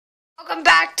Welcome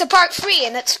back to part 3,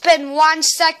 and it's been 1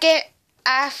 second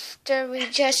after we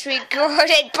just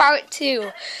recorded part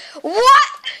 2. What?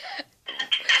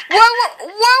 We're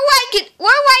like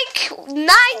 9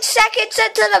 seconds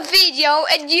into the video,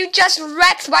 and you just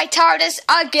wrecked my Tardis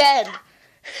again.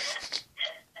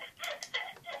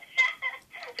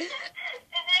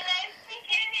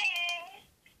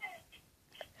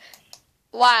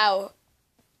 Wow.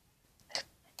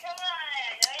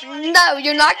 No,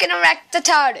 you're not going to wreck the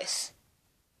Tardis.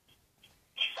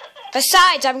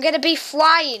 Besides, I'm going to be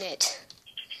flying it.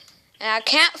 And I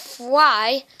can't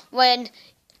fly when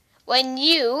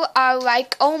you are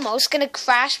like almost going to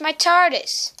crash my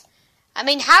Tardis. I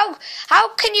mean, how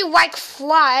can you like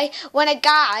fly when a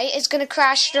guy is going to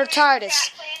crash your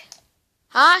Tardis?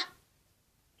 Huh?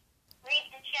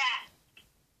 Read the chat.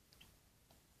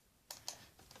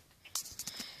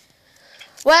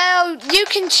 Well, you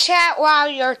can chat while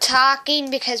you're talking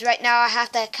because right now I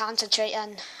have to concentrate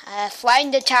on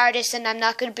flying the Tardis, and I'm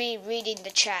not going to be reading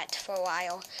the chat for a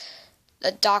while.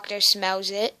 The doctor smells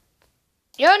it.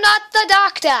 You're not the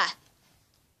doctor.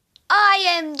 I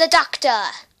am the doctor.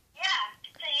 Yeah, so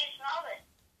you smelled it.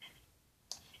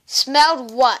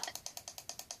 Smelled what?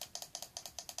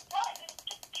 Well,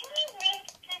 can you read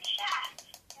the chat?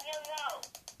 You'll know.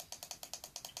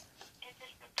 It's a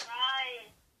surprise.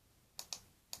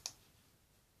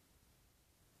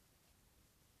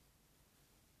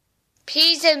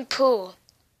 Peas and poo.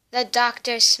 The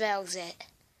doctor smells it.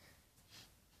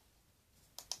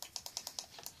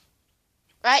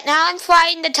 Right now I'm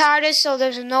flying the Tardis, so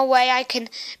there's no way I can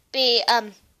be,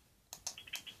 I'm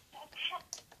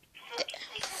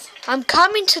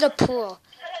coming to the pool.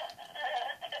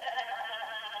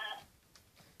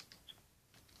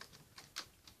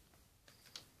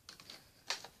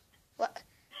 What?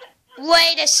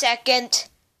 Wait a second.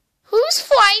 Who's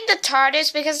flying the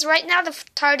Tardis? Because right now the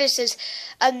Tardis is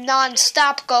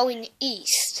non-stop going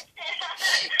east.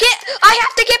 I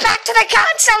have to get back to the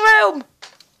console room!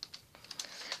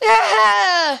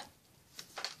 Ah!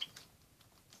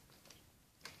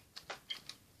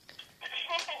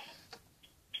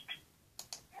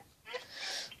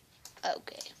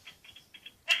 Okay.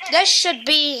 This should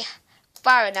be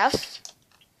far enough.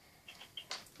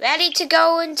 Ready to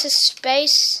go into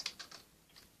space?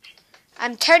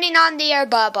 I'm turning on the air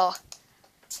bubble.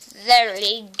 There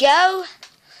we go.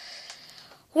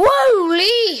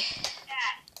 Whoa-lee!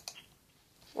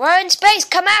 We're in space.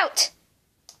 Come out.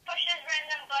 Push this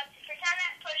random button. Pretend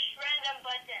that push random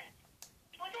button.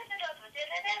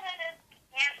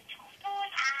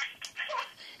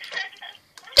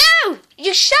 Dude,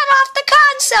 you shut off the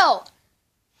console.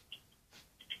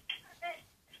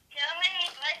 So many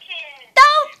buttons.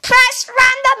 Don't press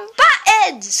random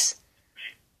buttons.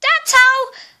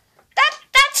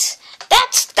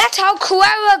 That's how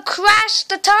Clara crashed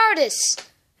the Tardis.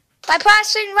 By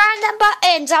pressing random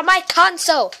buttons on my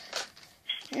console.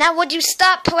 Now would you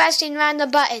stop pressing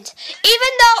random buttons?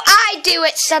 Even though I do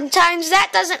it sometimes,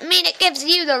 that doesn't mean it gives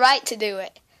you the right to do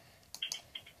it.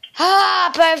 Ah,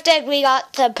 perfect, we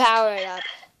got to power it up.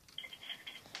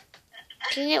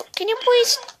 Can you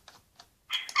please...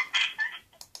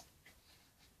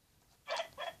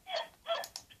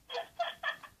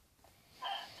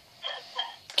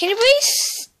 Can you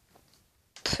please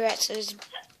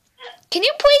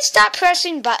please stop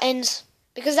pressing buttons?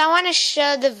 Because I want to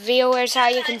show the viewers how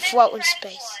you can float in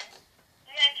space.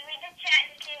 You have to read the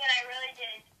chat to see what I really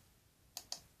did.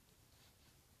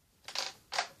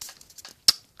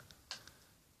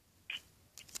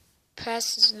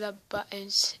 Press the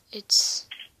buttons. It's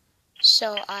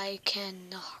so I can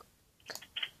knock.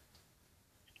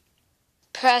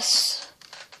 Press.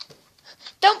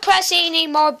 Don't press any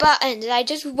more buttons. I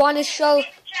just want to show. Read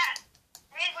the chat.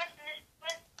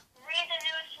 Read the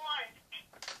newest one.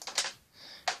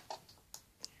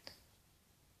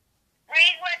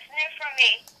 Read what's new for me.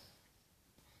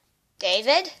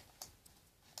 David,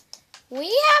 we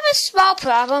have a small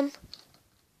problem.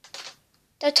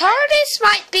 The Tardis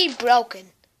might be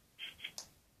broken.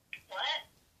 What?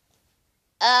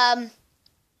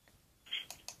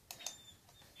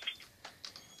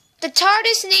 The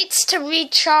Tardis needs to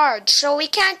recharge, so we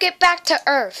can't get back to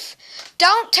Earth.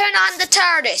 Don't turn on the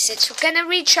Tardis. It's gonna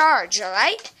recharge,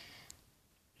 alright?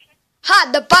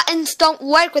 The buttons don't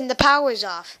work when the power's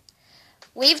off.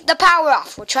 Leave the power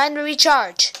off. We're trying to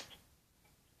recharge.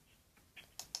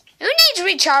 Who needs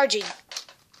recharging?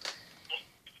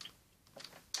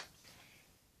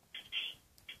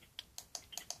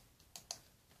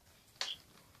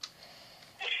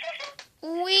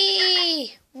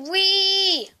 Wait!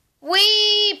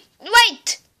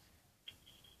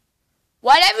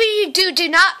 Whatever you do do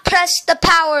not press the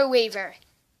power lever.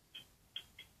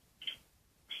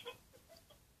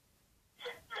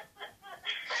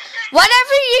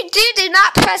 Whatever you do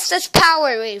not press this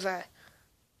power lever.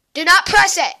 Do not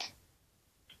press it.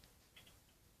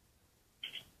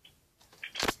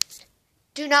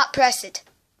 Do not press it.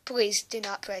 Please do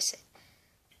not press it.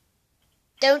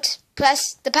 Don't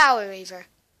press the power lever.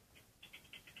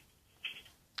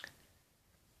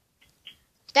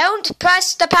 Don't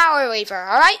press the power lever,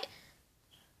 alright?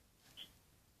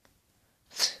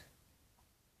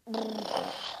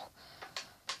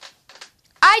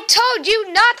 I told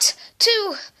you not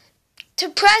to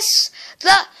press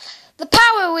the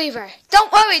power lever.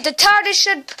 Don't worry, the TARDIS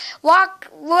should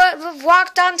have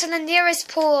walked on to the nearest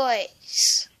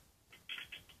place.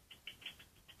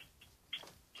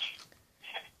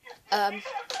 I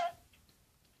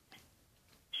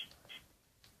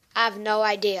have no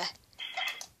idea.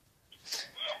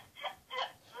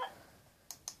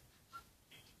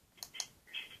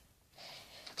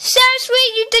 Seriously,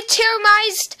 you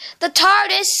determinized the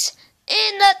TARDIS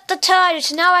in the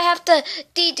TARDIS. Now I have to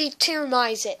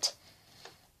determinize it.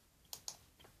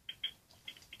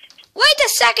 Wait a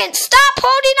second. Stop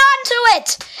holding on to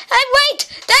it. And wait,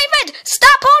 David,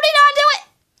 stop holding on to it.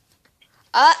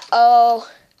 Uh-oh.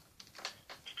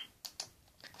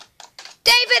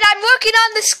 David, I'm working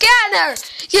on the scanner.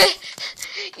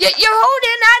 You're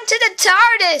holding on to the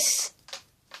TARDIS.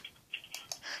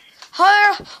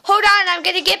 Hold on, I'm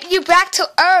going to get you back to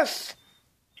Earth.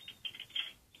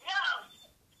 No.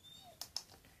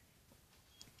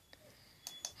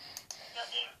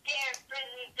 Don't you dare bring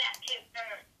me back to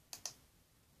Earth.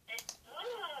 It's,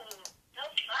 so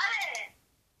fun.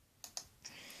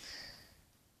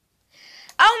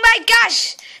 Oh my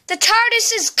gosh, the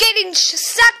TARDIS is getting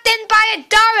sucked in by a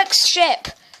Dalek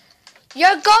ship.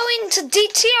 You're going to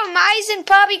determinize and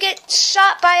probably get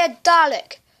shot by a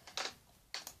Dalek.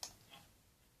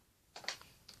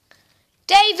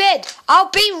 David, I'll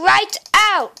be right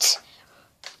out.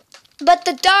 But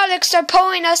the Daleks are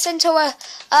pulling us into a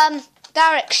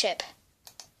Dalek ship.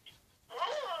 Ooh,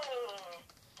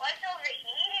 what's over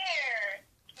here?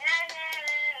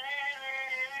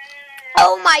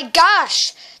 Oh my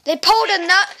gosh! They pulled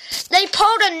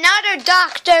another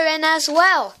doctor in as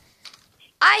well.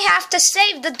 I have to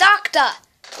save the doctor.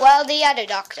 Well, the other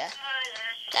doctor.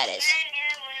 That is.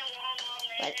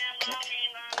 But,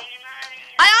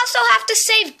 I also have to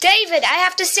save David. I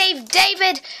have to save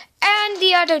David and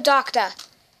the other doctor.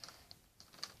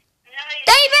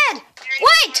 David!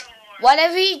 Wait!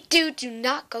 Whatever you do, do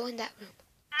not go in that room.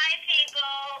 Hi,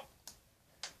 people.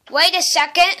 Wait a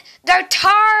second. Their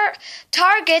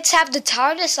targets have the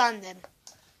TARDIS on them.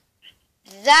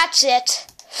 That's it.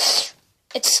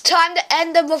 It's time to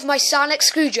end them with my sonic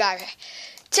screwdriver.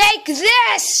 Take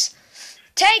this!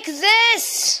 Take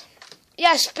this!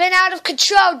 Yeah, spin out of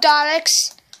control,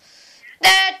 Daleks.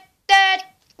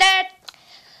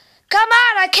 Come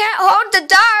on, I can't hold the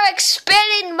Daleks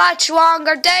spinning much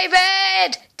longer,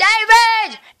 David!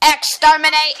 David!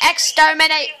 Exterminate!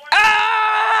 Exterminate! Ah!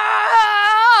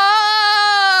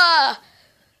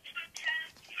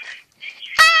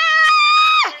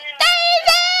 Ah!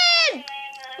 David!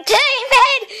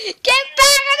 David! Get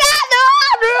back in that door!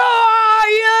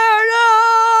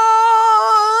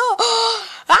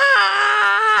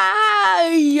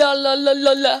 La la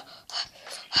la la.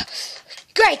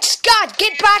 Great Scott,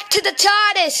 get back to the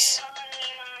TARDIS!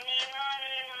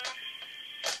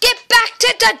 Get back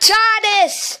to the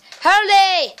TARDIS!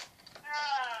 Hurry!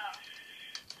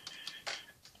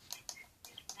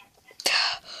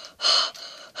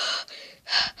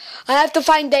 I have to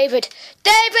find David.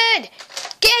 David!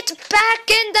 Get back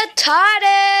in the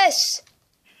TARDIS!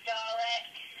 Dalek.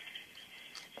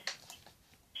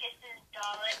 Kisses,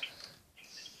 Dalek.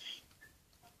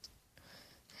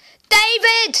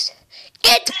 David!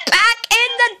 Get back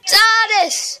in the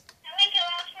TARDIS! Can we go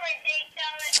out for a date,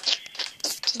 Dalek?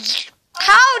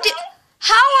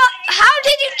 How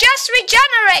did you just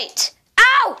regenerate?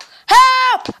 Ow!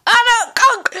 Help! I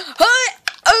don't go!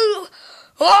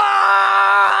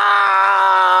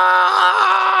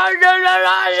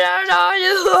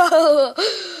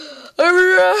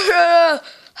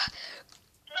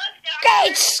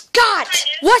 Great Scott!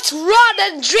 Let's run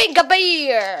and drink a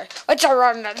beer! Let's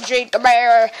run and drink a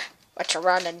beer! Let's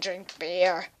run and drink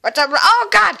beer! Oh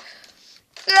God!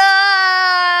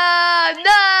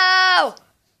 No!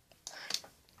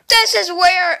 This is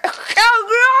where...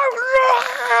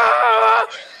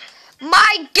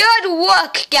 My good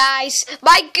look, guys!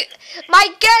 My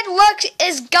good look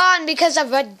is gone because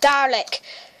of a Dalek.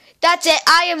 That's it.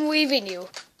 I am leaving you.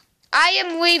 I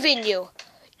am leaving you.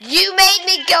 You made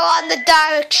me go on the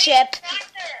dark ship.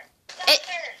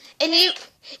 And you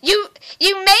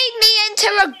made me into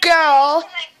a girl.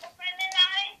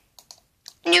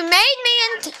 You made me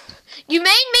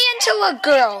into a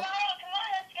girl.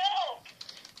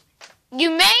 You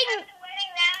made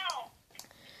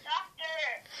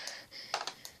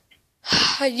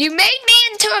me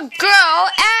into a girl,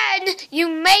 and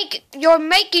you're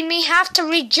making me have to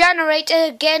regenerate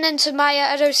again into my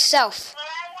other self.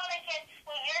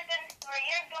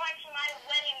 You're going to my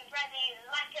wedding, whether you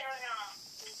like it or not.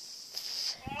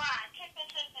 Mwah, kissy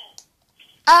kissy.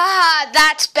 Ah,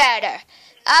 that's better.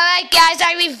 Alright guys,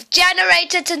 I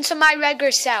regenerated into my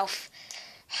regular self.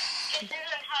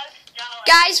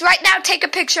 Guys, right now take a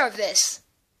picture of this.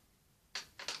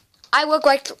 I look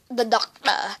like the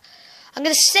doctor. I'm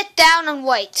gonna sit down and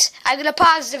wait. I'm gonna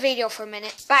pause the video for a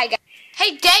minute. Bye guys.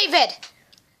 Hey David!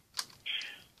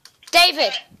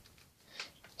 David!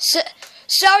 So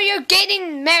you're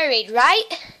getting married, right?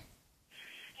 Yeah,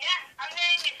 I'm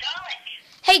getting a Dalek.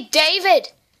 Hey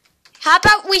David! How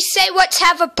about we say let's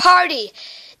have a party?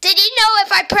 Did you know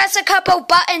if I press a couple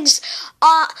buttons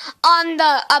on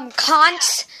the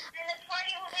cons? And the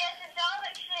party will be at the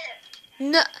Dalek ship.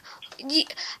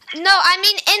 No, I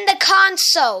mean in the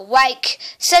console. Like,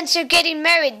 since you're getting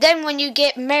married, then when you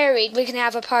get married, we can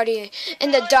have a party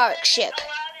in the dark ship.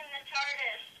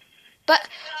 But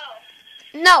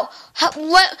no,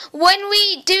 when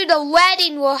we do the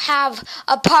wedding, we'll have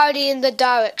a party in the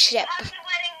dark ship.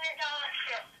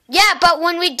 Yeah, but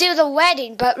when we do the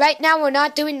wedding, but right now we're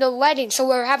not doing the wedding, so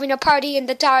we're having a party in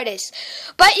the Tardis.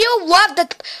 But you'll love the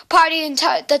party in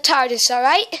the Tardis,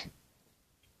 alright?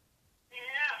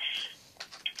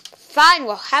 Fine,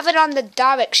 we'll have it on the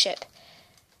Dalek ship.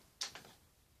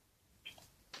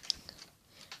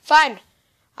 Fine.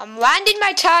 I'm landing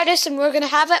my Tardis and we're gonna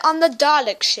have it on the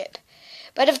Dalek ship.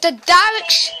 But if the Dalek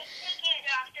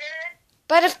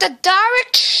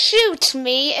shoots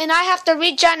me and I have to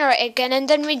regenerate again and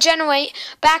then regenerate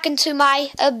back into my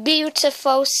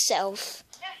beautiful self.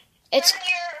 It's your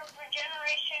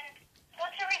regeneration.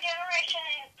 What's your regeneration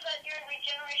and put your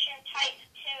regeneration type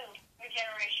to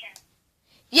regeneration.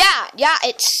 Yeah,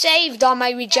 it's saved on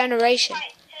my regeneration.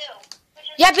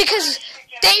 Yeah, because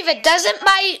David, doesn't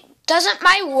my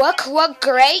look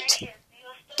great?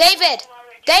 David,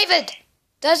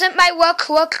 doesn't my look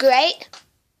great?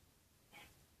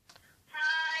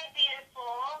 Hi,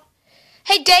 beautiful.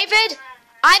 Hey David,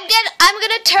 I'm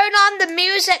gonna turn on the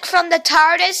music from the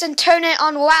Tardis and turn it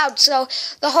on loud so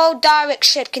the whole Dalek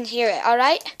ship can hear it,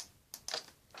 alright?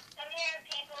 Come here,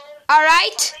 people.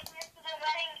 Alright?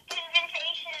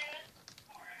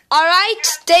 Alright,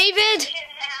 David,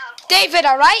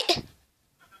 alright?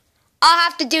 All I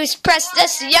have to do is press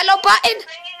this yellow button.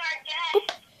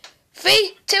 Boop.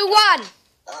 3, 2, 1.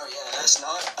 Oh yeah, that's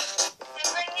not.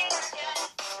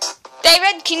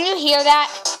 David, can you hear that?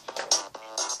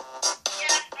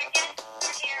 Yeah, I guess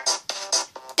we're here.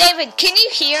 David, can you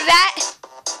hear that?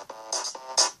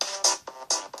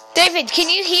 David, can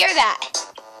you hear that?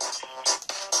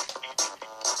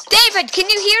 David, can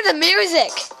you hear the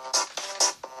music?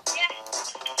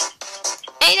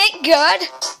 Ain't it good?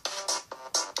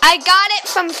 I got it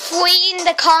from fleeing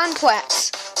the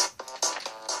complex.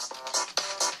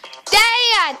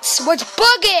 Dance with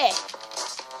Boogie.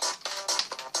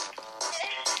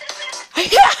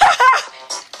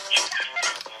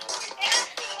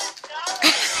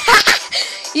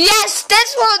 Yes,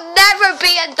 this will never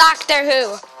be a Doctor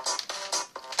Who.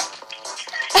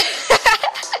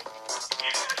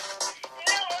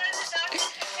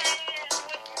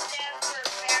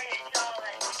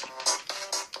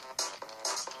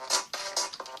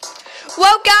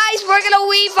 Well, guys, we're going to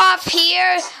leave off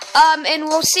here, and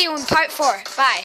we'll see you in part 4. Bye.